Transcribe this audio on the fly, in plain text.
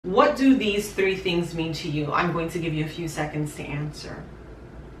What do these three things mean to you? I'm going to give you a few seconds to answer.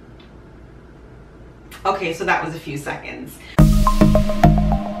 Okay, so that was a few seconds.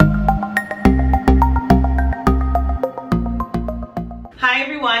 Hi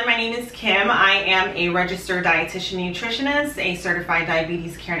everyone, my name is Kim. I am a registered dietitian nutritionist, a certified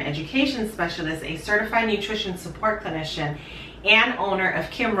diabetes care and education specialist, a certified nutrition support clinician, and owner of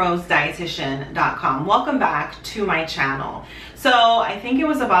KimRoseDietitian.com. Welcome back to my channel. So I think it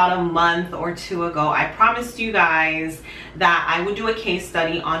was about a month or two ago, I promised you guys that I would do a case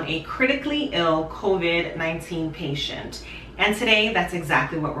study on a critically ill COVID-19 patient. And today, that's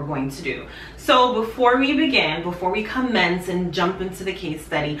exactly what we're going to do. So before we begin, before we commence and jump into the case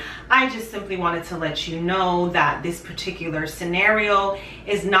study, I just simply wanted to let you know that this particular scenario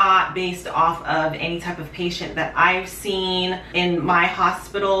is not based off of any type of patient that I've seen in my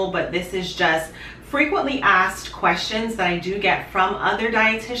hospital, but this is just frequently asked questions that I do get from other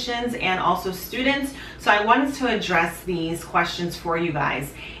dietitians and also students. So I wanted to address these questions for you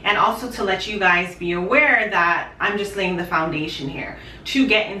guys, and also to let you guys be aware that I'm just laying the foundation here to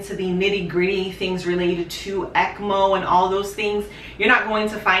get into the nitty-gritty things related to ECMO and all those things. You're not going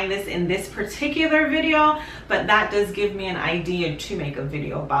to find this in this particular video, but that does give me an idea to make a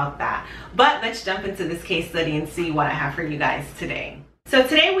video about that. But let's jump into this case study and see what I have for you guys today. So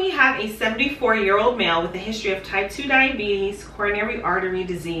today we have a 74-year-old male with a history of type 2 diabetes, coronary artery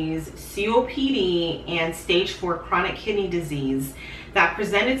disease, COPD, and stage 4 chronic kidney disease that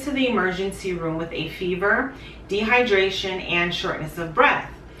presented to the emergency room with a fever, dehydration, and shortness of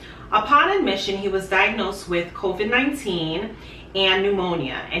breath. Upon admission, he was diagnosed with COVID-19 and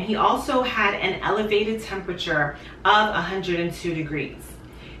pneumonia, and he also had an elevated temperature of 102 degrees.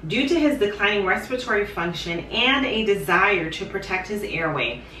 Due to his declining respiratory function and a desire to protect his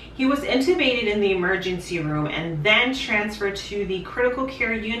airway, he was intubated in the emergency room and then transferred to the critical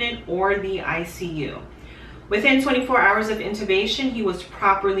care unit or the ICU. Within 24 hours of intubation, he was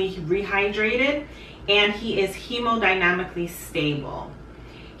properly rehydrated and he is hemodynamically stable.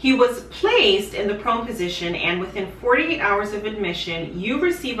 He was placed in the prone position, and within 48 hours of admission, you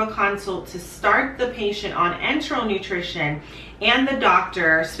receive a consult to start the patient on enteral nutrition, and the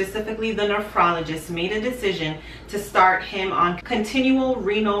doctor, specifically the nephrologist, made a decision to start him on continual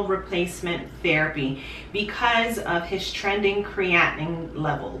renal replacement therapy because of his trending creatinine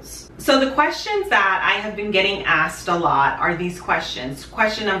levels. So the questions that I have been getting asked a lot are these questions.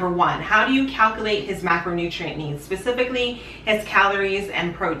 Question number one, how do you calculate his macronutrient needs, specifically his calories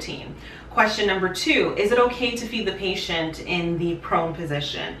and protein? Question number two, is it okay to feed the patient in the prone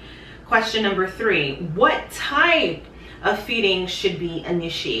position? Question number three, what type of feeding should be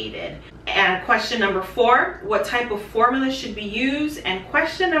initiated? And question number four, what type of formula should be used? And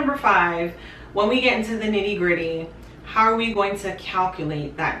question number five, when we get into the nitty-gritty, how are we going to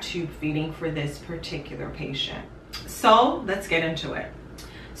calculate that tube feeding for this particular patient? So let's get into it.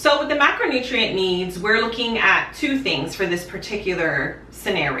 So with the macronutrient needs, we're looking at two things for this particular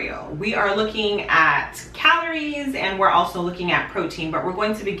scenario. We are looking at calories and we're also looking at protein, but we're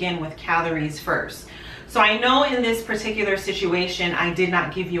going to begin with calories first. So I know in this particular situation, I did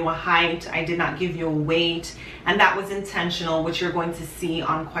not give you a height, I did not give you a weight, and that was intentional, which you're going to see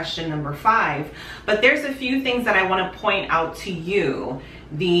on question number 5. But there's a few things that I want to point out to you,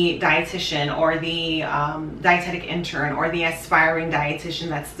 the dietitian or the dietetic intern or the aspiring dietitian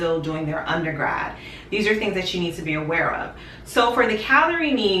that's still doing their undergrad. These are things that you need to be aware of. So for the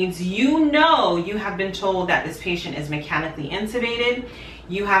calorie needs, you know you have been told that this patient is mechanically intubated.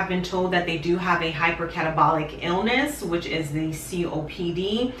 You have been told that they do have a hypercatabolic illness, which is the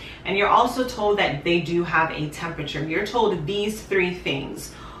COPD, and you're also told that they do have a temperature. You're told these three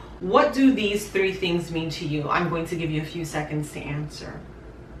things. What do these three things mean to you? I'm going to give you a few seconds to answer.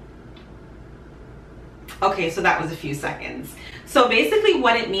 Okay, so that was a few seconds. So basically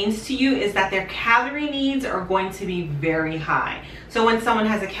what it means to you is that their calorie needs are going to be very high. So when someone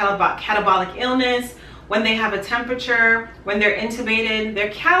has a catabolic illness, when they have a temperature, when they're intubated, their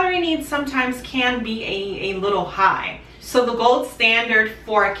calorie needs sometimes can be a little high. So the gold standard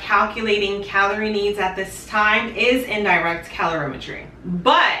for calculating calorie needs at this time is indirect calorimetry.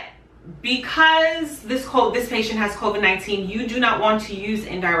 But because this patient has COVID-19, you do not want to use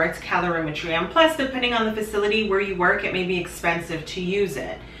indirect calorimetry. And plus, depending on the facility where you work, it may be expensive to use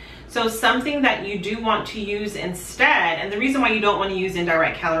it. So something that you do want to use instead, and the reason why you don't want to use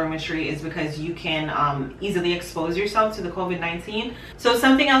indirect calorimetry is because you can easily expose yourself to the COVID-19. So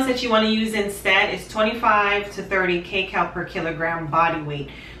something else that you want to use instead is 25 to 30 kcal per kilogram body weight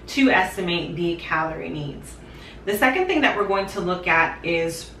to estimate the calorie needs. The second thing that we're going to look at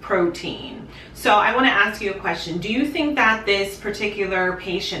is protein. So I want to ask you a question. Do you think that this particular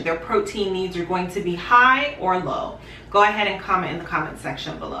patient, their protein needs are going to be high or low? Go ahead and comment in the comment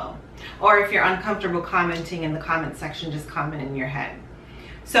section below. Or if you're uncomfortable commenting in the comment section, just comment in your head.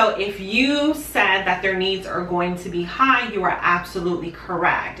 So if you said that their needs are going to be high, you are absolutely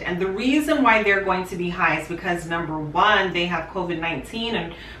correct. And the reason why they're going to be high is because, number one, they have COVID-19,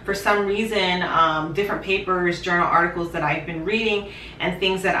 and for some reason, different papers, journal articles that I've been reading and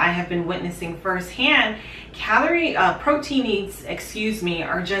things that I have been witnessing firsthand, protein needs,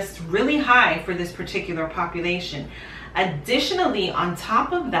 are just really high for this particular population. Additionally, on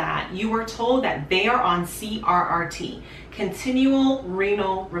top of that, you were told that they are on CRRT, continual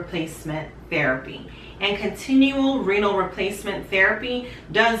renal replacement therapy. And continual renal replacement therapy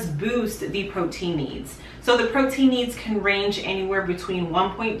does boost the protein needs. So the protein needs can range anywhere between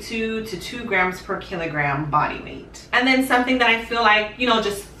 1.2 to 2 grams per kilogram body weight. And then something that I feel like,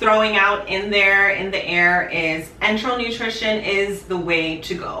 just throwing out in there in the air is enteral nutrition is the way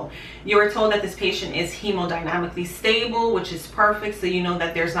to go. You were told that this patient is hemodynamically stable, which is perfect. So you know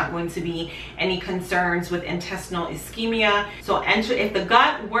that there's not going to be any concerns with intestinal ischemia. So if the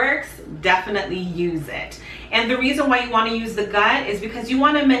gut works, definitely use it. And the reason why you want to use the gut is because you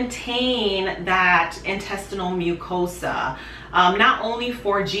want to maintain that intestinal mucosa, not only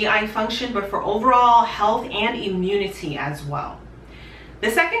for GI function, but for overall health and immunity as well.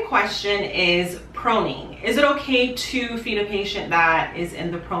 The second question is proning. Is it okay to feed a patient that is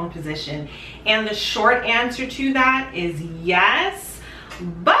in the prone position? And the short answer to that is yes,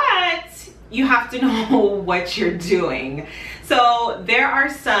 but you have to know what you're doing. So there are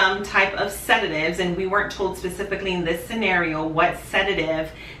some type of sedatives, and we weren't told specifically in this scenario what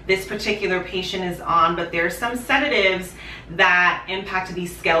sedative this particular patient is on, but there are some sedatives that impact the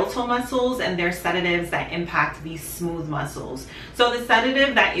skeletal muscles, and there are sedatives that impact the smooth muscles. So the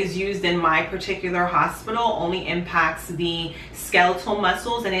sedative that is used in my particular hospital only impacts the skeletal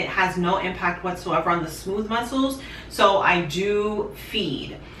muscles, and it has no impact whatsoever on the smooth muscles. So I do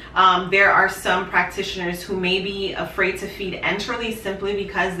feed. There are some practitioners who may be afraid to feed enterally simply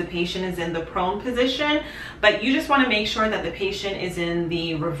because the patient is in the prone position, but you just want to make sure that the patient is in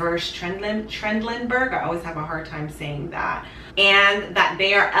the reverse Trendelenburg. I always have a hard time saying that. And that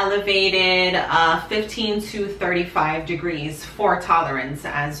they are elevated 15 to 35 degrees for tolerance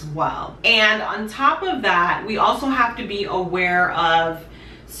as well. And on top of that, we also have to be aware of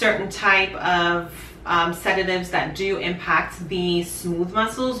certain type of sedatives that do impact the smooth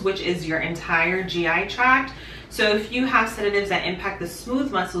muscles, which is your entire GI tract. So if you have sedatives that impact the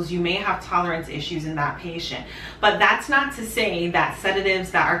smooth muscles, you may have tolerance issues in that patient. But that's not to say that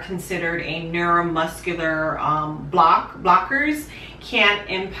sedatives that are considered a neuromuscular blockers can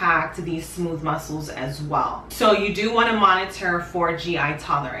impact these smooth muscles as well. So you do want to monitor for GI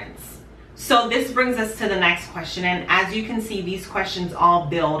tolerance. So this brings us to the next question, and as you can see, these questions all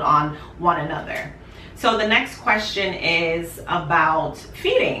build on one another. So the next question is about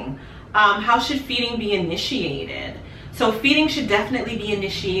feeding. How should feeding be initiated? So feeding should definitely be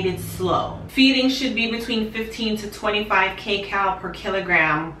initiated slow. Feeding should be between 15 to 25 kcal per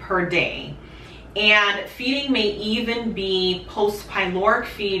kilogram per day. And feeding may even be post-pyloric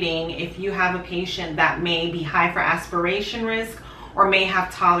feeding if you have a patient that may be high for aspiration risk or may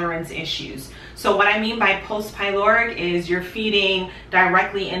have tolerance issues. So what I mean by post-pyloric is you're feeding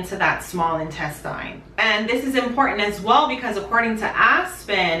directly into that small intestine. And this is important as well because according to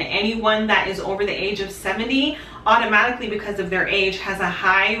Aspen, anyone that is over the age of 70 automatically, because of their age, has a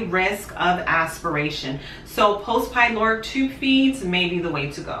high risk of aspiration. So post-pyloric tube feeds may be the way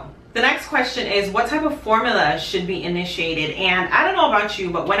to go. The next question is, what type of formula should be initiated? And I don't know about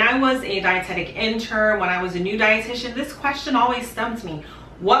you, but when I was a dietetic intern, when I was a new dietitian, this question always stumped me.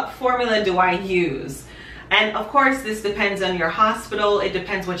 What formula do I use? And of course, this depends on your hospital. It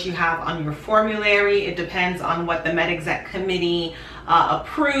depends what you have on your formulary. It depends on what the med exec committee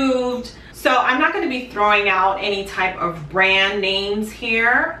approved. So I'm not going to be throwing out any type of brand names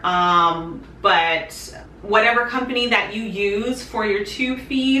here, but whatever company that you use for your tube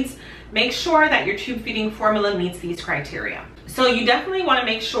feeds, make sure that your tube feeding formula meets these criteria. So you definitely want to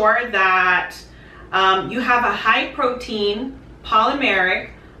make sure that you have a high protein, polymeric,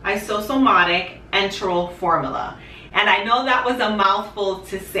 isosomatic, enteral formula. And I know that was a mouthful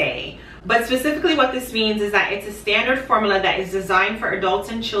to say, but specifically what this means is that it's a standard formula that is designed for adults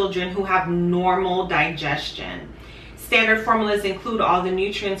and children who have normal digestion. Standard formulas include all the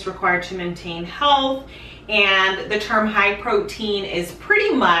nutrients required to maintain health, and the term high protein is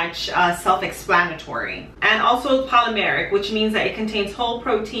pretty much self-explanatory. And also polymeric, which means that it contains whole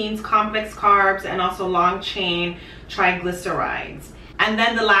proteins, complex carbs, and also long chain triglycerides. And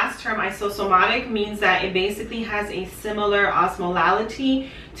then the last term, isosomatic, means that it basically has a similar osmolality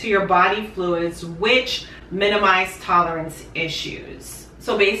to your body fluids, which minimize tolerance issues.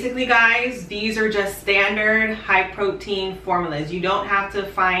 So basically, guys, these are just standard high protein formulas. You don't have to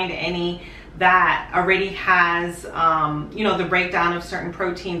find any that already has, you know, the breakdown of certain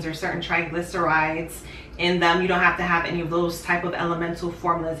proteins or certain triglycerides in them. You don't have to have any of those type of elemental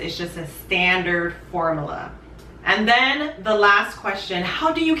formulas. It's just a standard formula. And then the last question,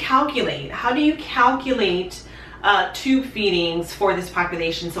 how do you calculate? How do you calculate tube feedings for this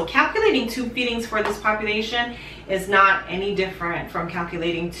population? So calculating tube feedings for this population is not any different from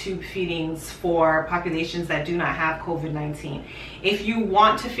calculating tube feedings for populations that do not have COVID-19. If you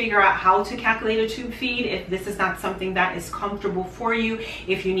want to figure out how to calculate a tube feed, if this is not something that is comfortable for you,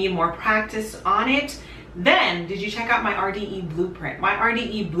 if you need more practice on it, then did you check out my RDE blueprint? My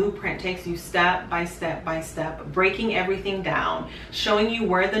RDE blueprint takes you step by step by step, breaking everything down, showing you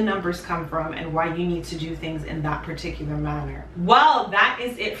where the numbers come from and why you need to do things in that particular manner. Well, that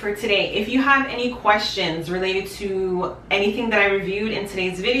is it for today. If you have any questions related to anything that I reviewed in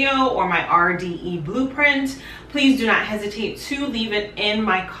today's video or my RDE blueprint, please do not hesitate to leave it in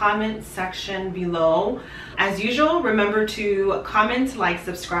my comment section below. As usual, remember to comment, like,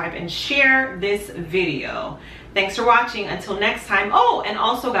 subscribe, and share this video. Thanks for watching. Until next time. Oh, and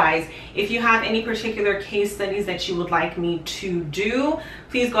also, guys, if you have any particular case studies that you would like me to do,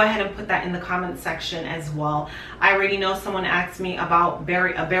 please go ahead and put that in the comment section as well. I already know someone asked me about a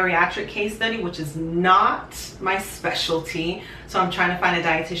bariatric case study, which is not my specialty. So I'm trying to find a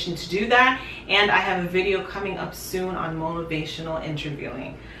dietitian to do that. And I have a video coming up soon on motivational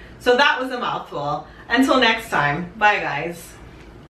interviewing. So that was a mouthful. Until next time, bye guys.